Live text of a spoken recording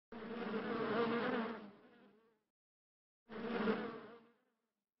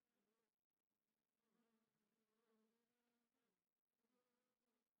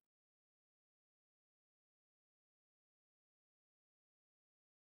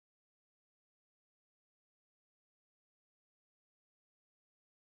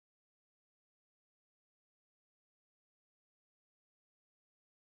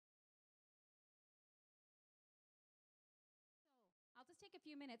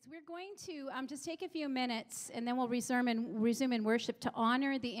few minutes. We're going to just take a few minutes, and then we'll resume in worship to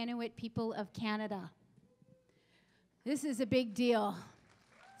honor the Inuit people of Canada. This is a big deal.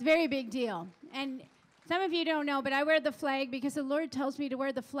 It's a very big deal. And some of you don't know, but I wear the flag because the Lord tells me to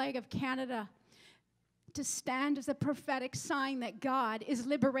wear the flag of Canada to stand as a prophetic sign that God is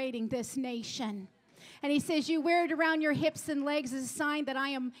liberating this nation. And he says, you wear it around your hips and legs as a sign that I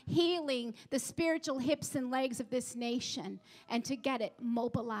am healing the spiritual hips and legs of this nation, and to get it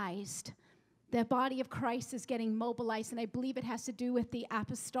mobilized. The body of Christ is getting mobilized, and I believe it has to do with the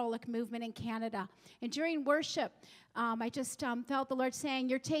apostolic movement in Canada. And during worship, I just felt the Lord saying,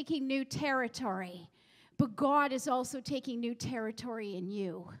 you're taking new territory, but God is also taking new territory in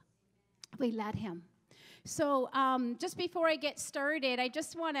you. We let him. So just before I get started,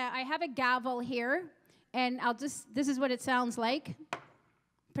 I have a gavel here, and this is what it sounds like.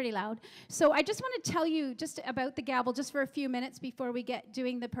 Pretty loud. So I just want to tell you just about the gavel just for a few minutes before we get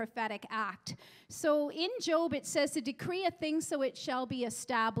doing the prophetic act. So in Job, it says to decree a thing so it shall be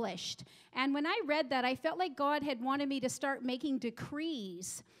established. And when I read that, I felt like God had wanted me to start making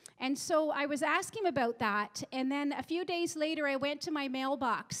decrees. And so I was asking him about that. And then a few days later, I went to my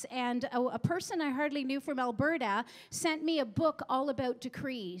mailbox, and a person I hardly knew from Alberta sent me a book all about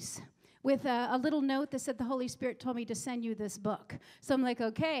decrees, with a little note that said, the Holy Spirit told me to send you this book. So I'm like,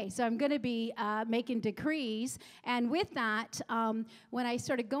 okay, so I'm going to be making decrees. And with that, when I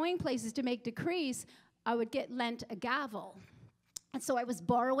started going places to make decrees, I would get lent a gavel. And so I was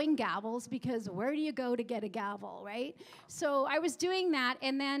borrowing gavels, because where do you go to get a gavel, right? So I was doing that,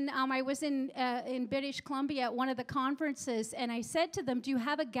 and then I was in British Columbia at one of the conferences, and I said to them, do you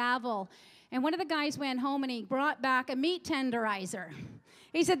have a gavel? And one of the guys went home, and he brought back a meat tenderizer.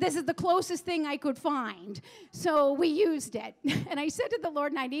 He said, this is the closest thing I could find. So we used it. And I said to the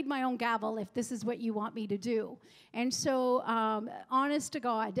Lord, and I need my own gavel if this is what you want me to do. And so, honest to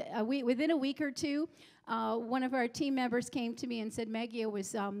God, within a week or two, one of our team members came to me and said, Maggie, I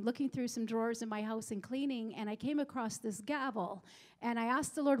was looking through some drawers in my house and cleaning, and I came across this gavel. And I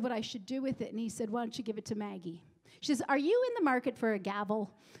asked the Lord what I should do with it. And he said, why don't you give it to Maggie? She says, are you in the market for a gavel?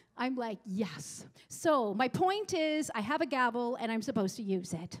 I'm like, yes. So my point is, I have a gavel, and I'm supposed to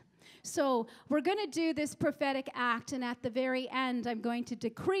use it. So we're going to do this prophetic act, and at the very end, I'm going to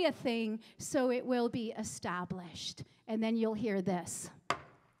decree a thing so it will be established. And then you'll hear this.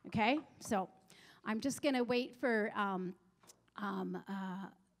 Okay? So I'm just going to wait for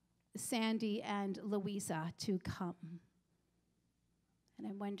Sandy and Louisa to come. And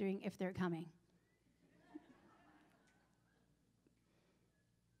I'm wondering if they're coming.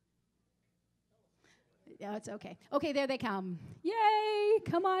 No, it's okay. Okay, there they come. Yay!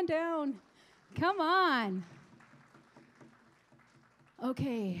 Come on down. Come on.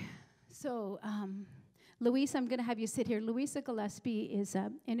 Okay, so Louisa, I'm going to have you sit here. Louisa Gillespie is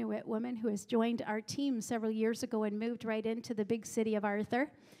an Inuit woman who has joined our team several years ago and moved right into the big city of Arthur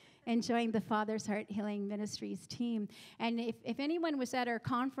and joined the Father's Heart Healing Ministries team. And if anyone was at our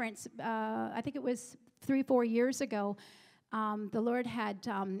conference, I think it was 3-4 years ago, the Lord had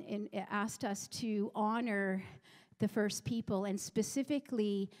asked us to honor the first people, and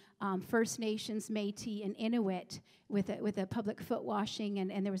specifically First Nations, Métis, and Inuit with a public foot washing,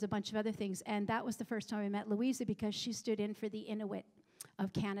 and there was a bunch of other things. And that was the first time I met Louisa, because she stood in for the Inuit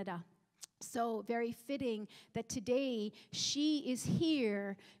of Canada. So very fitting that today she is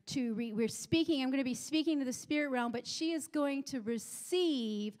here to, we're speaking, I'm going to be speaking to the spirit realm, but she is going to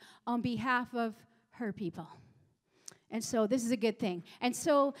receive on behalf of her people. And so this is a good thing. And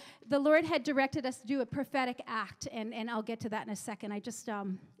so the Lord had directed us to do a prophetic act, and I'll get to that in a second.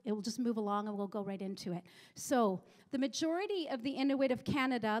 It will just move along, and we'll go right into it. So the majority of the Inuit of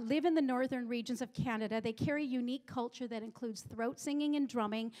Canada live in the northern regions of Canada. They carry a unique culture that includes throat singing and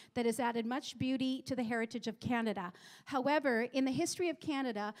drumming that has added much beauty to the heritage of Canada. However, in the history of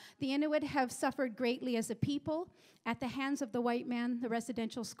Canada, the Inuit have suffered greatly as a people at the hands of the white man, the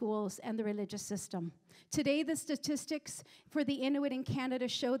residential schools, and the religious system. Today, the statistics for the Inuit in Canada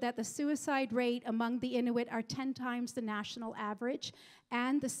show that the suicide rate among the Inuit are 10 times the national average,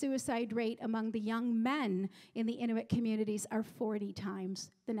 and the suicide rate among the young men in the Inuit communities are 40 times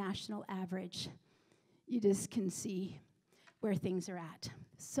the national average. You just can see where things are at.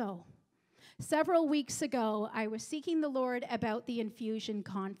 So, several weeks ago, I was seeking the Lord about the Infusion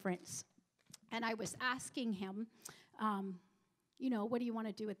conference, and I was asking him, what do you want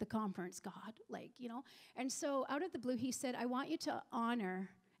to do at the conference, God? And so out of the blue, he said, I want you to honor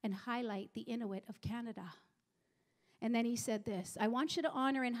and highlight the Inuit of Canada. And then he said this, I want you to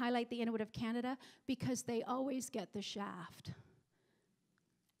honor and highlight the Inuit of Canada because they always get the shaft.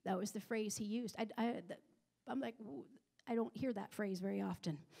 That was the phrase he used. I'm like, I don't hear that phrase very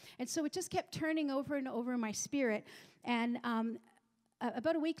often. And so it just kept turning over and over in my spirit. And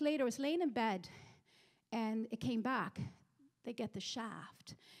about a week later, I was laying in bed, and it came back. They get the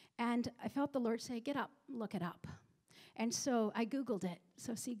shaft. And I felt the Lord say, get up, look it up. And so I Googled it.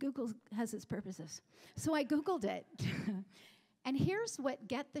 So see, Google has its purposes. So I Googled it. And here's what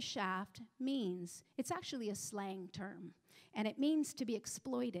get the shaft means. It's actually a slang term. And it means to be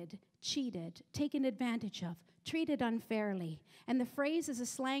exploited, cheated, taken advantage of, treated unfairly. And the phrase is a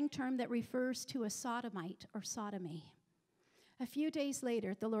slang term that refers to a sodomite or sodomy. A few days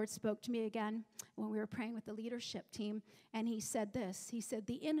later, the Lord spoke to me again when we were praying with the leadership team, and he said this. He said,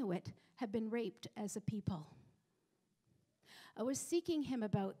 the Inuit have been raped as a people. I was seeking him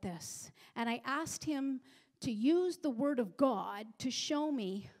about this, and I asked him to use the word of God to show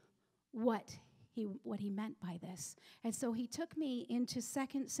me what he meant by this. And so he took me into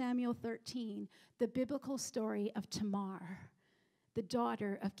 2 Samuel 13, the biblical story of Tamar, the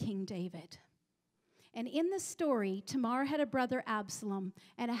daughter of King David. And in the story, Tamar had a brother Absalom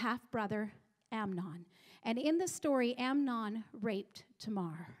and a half-brother Amnon. And in the story, Amnon raped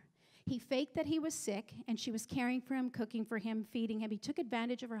Tamar. He faked that he was sick, and she was caring for him, cooking for him, feeding him. He took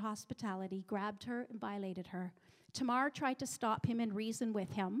advantage of her hospitality, grabbed her, and violated her. Tamar tried to stop him and reason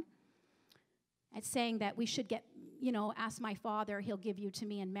with him, and saying that we should get, ask my father, he'll give you to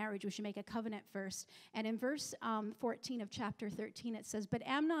me in marriage. We should make a covenant first. And in verse 14 of chapter 13, it says, but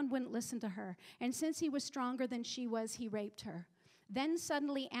Amnon wouldn't listen to her. And since he was stronger than she was, he raped her. Then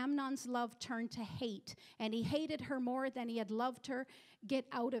suddenly Amnon's love turned to hate, and he hated her more than he had loved her. Get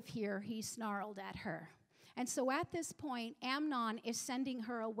out of here, he snarled at her. And so at this point, Amnon is sending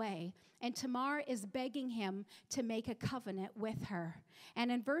her away, and Tamar is begging him to make a covenant with her.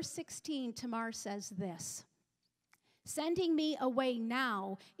 And in verse 16, Tamar says this, sending me away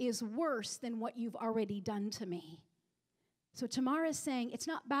now is worse than what you've already done to me. So Tamar is saying, it's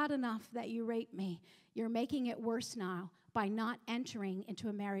not bad enough that you raped me. You're making it worse now by not entering into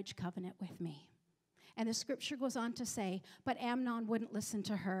a marriage covenant with me. And the scripture goes on to say, but Amnon wouldn't listen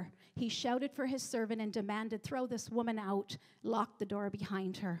to her. He shouted for his servant and demanded, throw this woman out, lock the door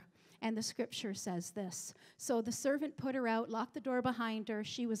behind her. And the scripture says this. So the servant put her out, locked the door behind her.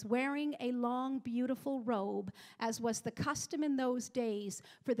 She was wearing a long, beautiful robe, as was the custom in those days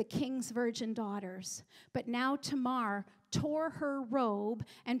for the king's virgin daughters. But now Tamar tore her robe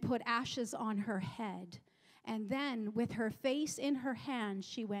and put ashes on her head. And then, with her face in her hand,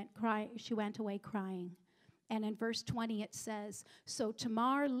 she went away crying. And in verse 20 it says, so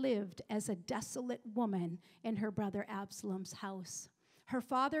Tamar lived as a desolate woman in her brother Absalom's house. Her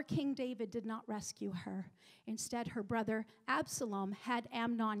father, King David, did not rescue her. Instead, her brother Absalom had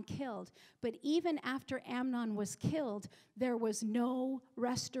Amnon killed. But even after Amnon was killed, there was no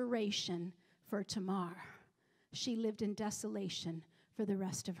restoration for Tamar. She lived in desolation for the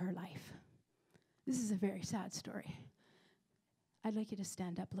rest of her life. This is a very sad story. I'd like you to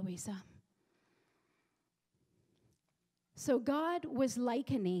stand up, Louisa. So God was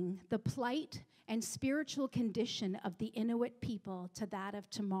likening the plight and spiritual condition of the Inuit people to that of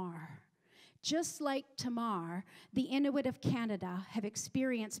Tamar. Just like Tamar, the Inuit of Canada have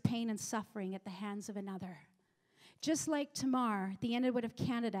experienced pain and suffering at the hands of another. Just like Tamar, the Inuit of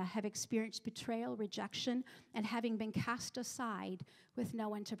Canada have experienced betrayal, rejection, and having been cast aside with no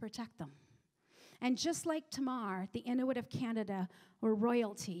one to protect them. And just like Tamar, the Inuit of Canada were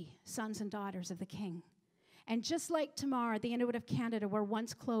royalty, sons and daughters of the king. And just like Tamar, the Inuit of Canada were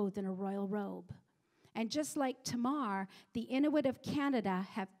once clothed in a royal robe. And just like Tamar, the Inuit of Canada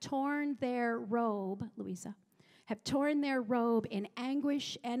have torn their robe, Louisa, have torn their robe in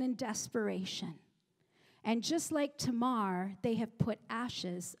anguish and in desperation. And just like Tamar, they have put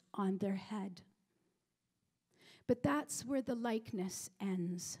ashes on their head. But that's where the likeness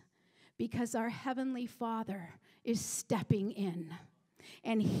ends. Because our Heavenly Father is stepping in.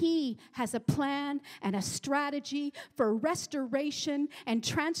 And He has a plan and a strategy for restoration and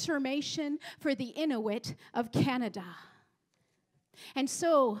transformation for the Inuit of Canada. And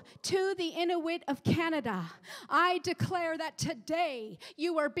so, to the Inuit of Canada, I declare that today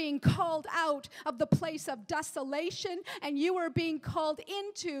you are being called out of the place of desolation and you are being called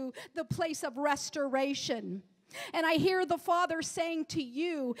into the place of restoration. And I hear the Father saying to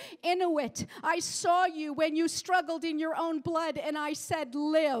you, Inuit, I saw you when you struggled in your own blood, and I said,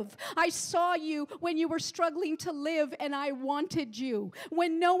 live. I saw you when you were struggling to live, and I wanted you.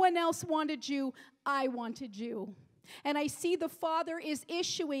 When no one else wanted you, I wanted you. And I see the Father is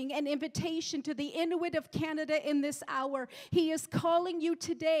issuing an invitation to the Inuit of Canada in this hour. He is calling you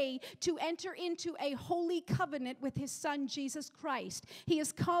today to enter into a holy covenant with His Son, Jesus Christ. He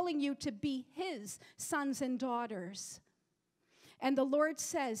is calling you to be His sons and daughters. And the Lord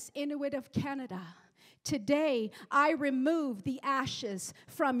says, Inuit of Canada, today I remove the ashes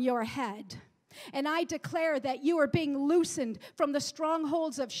from your head. And I declare that you are being loosened from the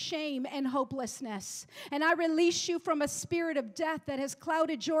strongholds of shame and hopelessness. And I release you from a spirit of death that has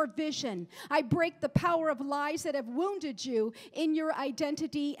clouded your vision. I break the power of lies that have wounded you in your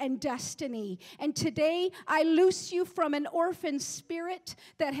identity and destiny. And today I loose you from an orphan spirit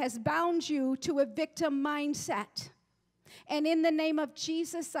that has bound you to a victim mindset. And in the name of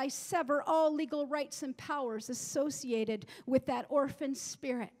Jesus, I sever all legal rights and powers associated with that orphan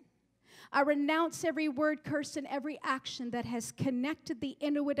spirit. I renounce every word, curse, and every action that has connected the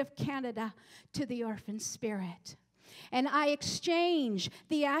Inuit of Canada to the orphan spirit. And I exchange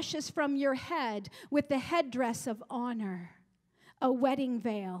the ashes from your head with the headdress of honor, a wedding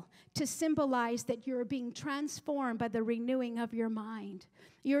veil, to symbolize that you're being transformed by the renewing of your mind.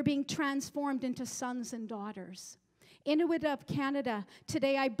 You're being transformed into sons and daughters. Inuit of Canada,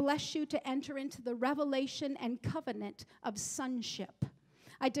 today I bless you to enter into the revelation and covenant of sonship.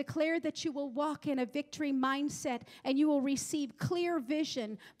 I declare that you will walk in a victory mindset and you will receive clear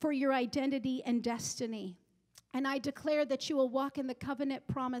vision for your identity and destiny. And I declare that you will walk in the covenant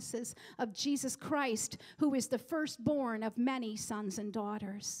promises of Jesus Christ, who is the firstborn of many sons and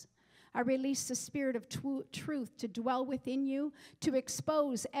daughters. I release the spirit of truth to dwell within you, to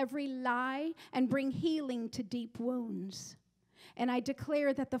expose every lie and bring healing to deep wounds. And I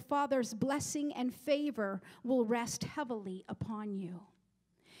declare that the Father's blessing and favor will rest heavily upon you.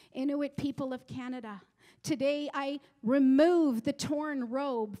 Inuit people of Canada, today I remove the torn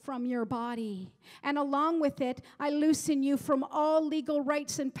robe from your body. And along with it, I loosen you from all legal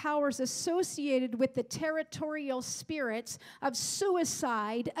rights and powers associated with the territorial spirits of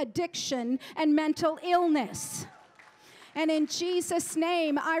suicide, addiction, and mental illness. And in Jesus'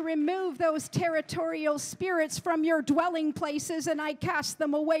 name, I remove those territorial spirits from your dwelling places and I cast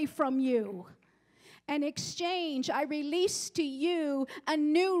them away from you. In exchange, I release to you a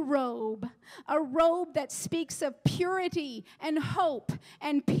new robe, a robe that speaks of purity and hope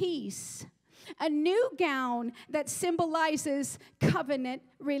and peace, a new gown that symbolizes covenant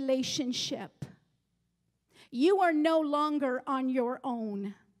relationship. You are no longer on your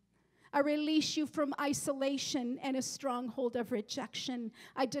own. I release you from isolation and a stronghold of rejection.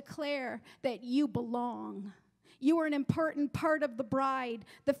 I declare that you belong. You are an important part of the bride,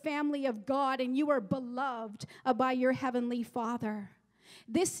 the family of God, and you are beloved by your heavenly Father.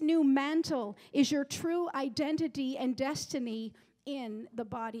 This new mantle is your true identity and destiny in the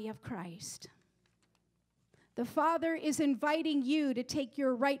body of Christ. The Father is inviting you to take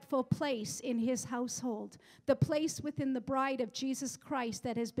your rightful place in his household, the place within the bride of Jesus Christ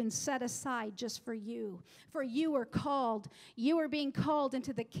that has been set aside just for you. For you are called, you are being called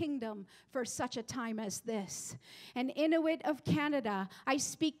into the kingdom for such a time as this. And Inuit of Canada, I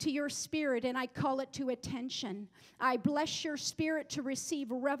speak to your spirit and I call it to attention. I bless your spirit to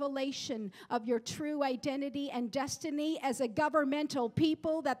receive revelation of your true identity and destiny as a governmental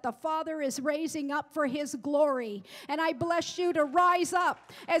people that the Father is raising up for his glory. And I bless you to rise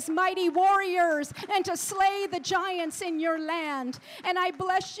up as mighty warriors and to slay the giants in your land. And I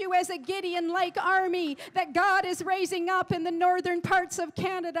bless you as a Gideon-like army that God is raising up in the northern parts of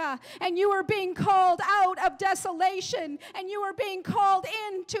Canada. And you are being called out of desolation and you are being called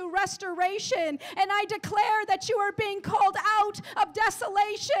into restoration. And I declare that you are being called out of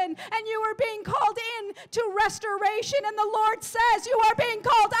desolation and you are being called in to restoration. And the Lord says you are being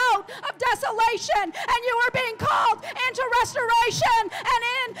called out of desolation and you are being called into restoration and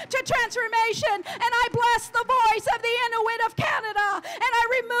into transformation. And I bless the voice of the Inuit of Canada and I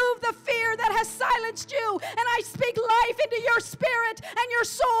remove the fear that has silenced you and I speak life into your spirit and your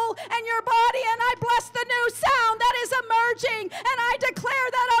soul and your body and I bless the new sound that is emerging and I declare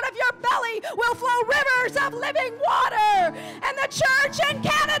that out of your belly will flow rivers of living water. And the church in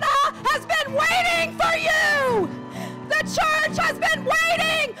Canada has been waiting for you. The church has been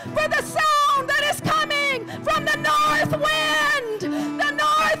waiting for the sound that is coming from the north wind. The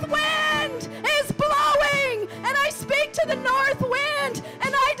north wind is blowing and I speak to the north wind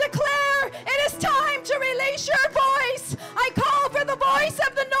and I declare it is time to release your voice. I call for the voice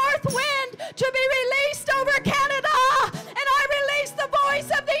of the north wind to be released over Canada and I release the voice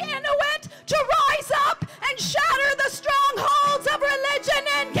of the Inuit to rise up and shatter the strongholds of religion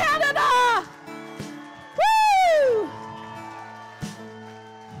in Canada. Woo!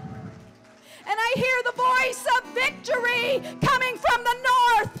 And I hear the voice of victory coming from the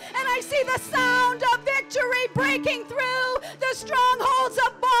north. And I see the sound of victory breaking through the strongholds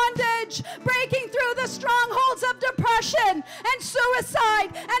of bondage, breaking through the strongholds of depression and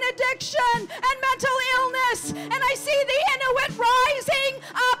suicide and addiction and mental illness. And I see the Inuit rise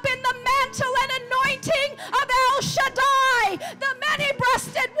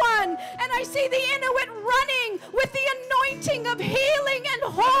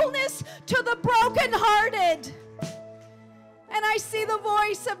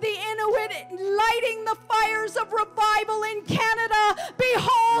voice of the Inuit lighting the fires of revival in Canada.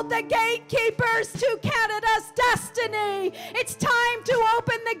 Behold the gatekeepers to Canada's destiny. It's time to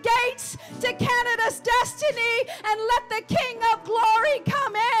open the gates to Canada's destiny and let the King of Glory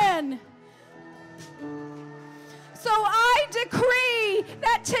come in. So I decree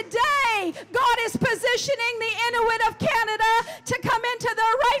that today God is positioning the Inuit of Canada to come into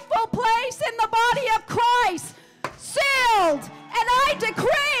their rightful place in the body of Christ. Sealed. And I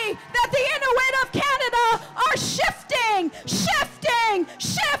decree that the Inuit of Canada are shifting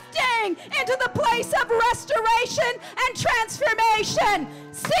into the place of restoration and transformation.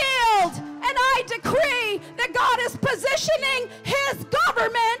 Sealed. And I decree that God is positioning his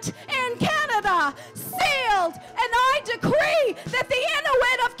government in Canada. Sealed. And I decree that the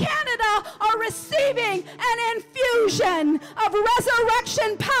Inuit of Canada are receiving an infusion of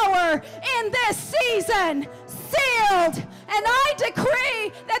resurrection power in this season. Sealed. And I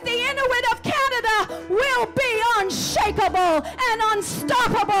decree that the Inuit of Canada will be unshakable and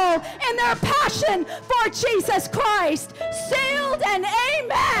unstoppable in their passion for Jesus Christ. Sealed and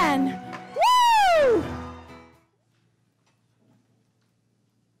amen. Woo!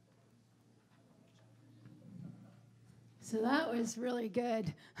 So that was really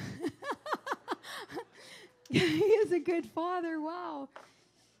good. He is a good father. Wow.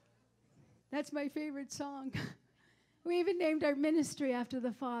 That's my favorite song. We even named our ministry after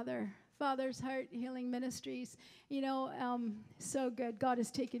the Father. Father's Heart Healing Ministries. You know, so good. God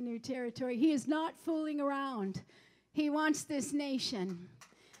has taken new territory. He is not fooling around. He wants this nation.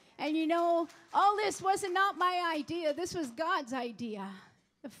 And you know, all this wasn't not my idea. This was God's idea.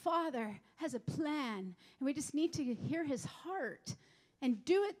 The Father has a plan, and we just need to hear his heart and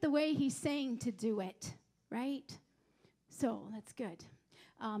do it the way he's saying to do it, right? So that's good.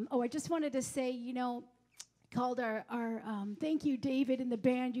 I just wanted to say, you know, called our thank you, David, and the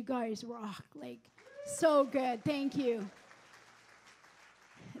band. You guys rock, like, so good. Thank you.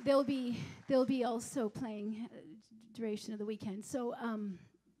 They'll be also playing duration of the weekend. So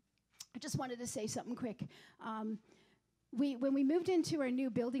I just wanted to say something quick. When we moved into our new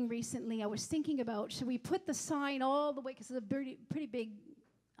building recently, I was thinking about, should we put the sign all the way, because it's a pretty big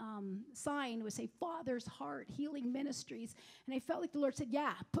sign, would say Father's Heart Healing Ministries. And I felt like the Lord said,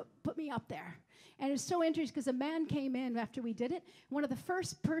 yeah, put me up there. And it's so interesting because a man came in after we did it. One of the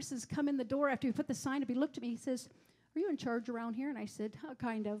first persons come in the door after we put the sign up, he looked at me, he says, are you in charge around here? And I said,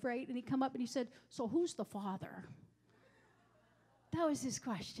 kind of, right? And he come up and he said, so who's the father? That was his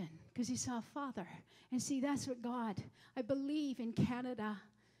question, because he saw a father. And see, that's what God, I believe in Canada,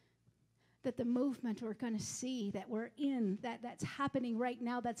 that the movement we're going to see, that we're in, that's happening right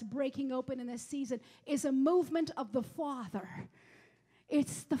now, that's breaking open in this season, is a movement of the Father.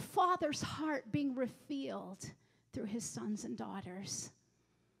 It's the Father's heart being revealed through his sons and daughters.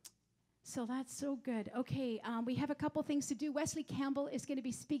 So that's so good. Okay, we have a couple things to do. Wesley Campbell is going to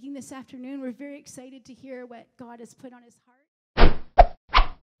be speaking this afternoon. We're very excited to hear what God has put on his heart.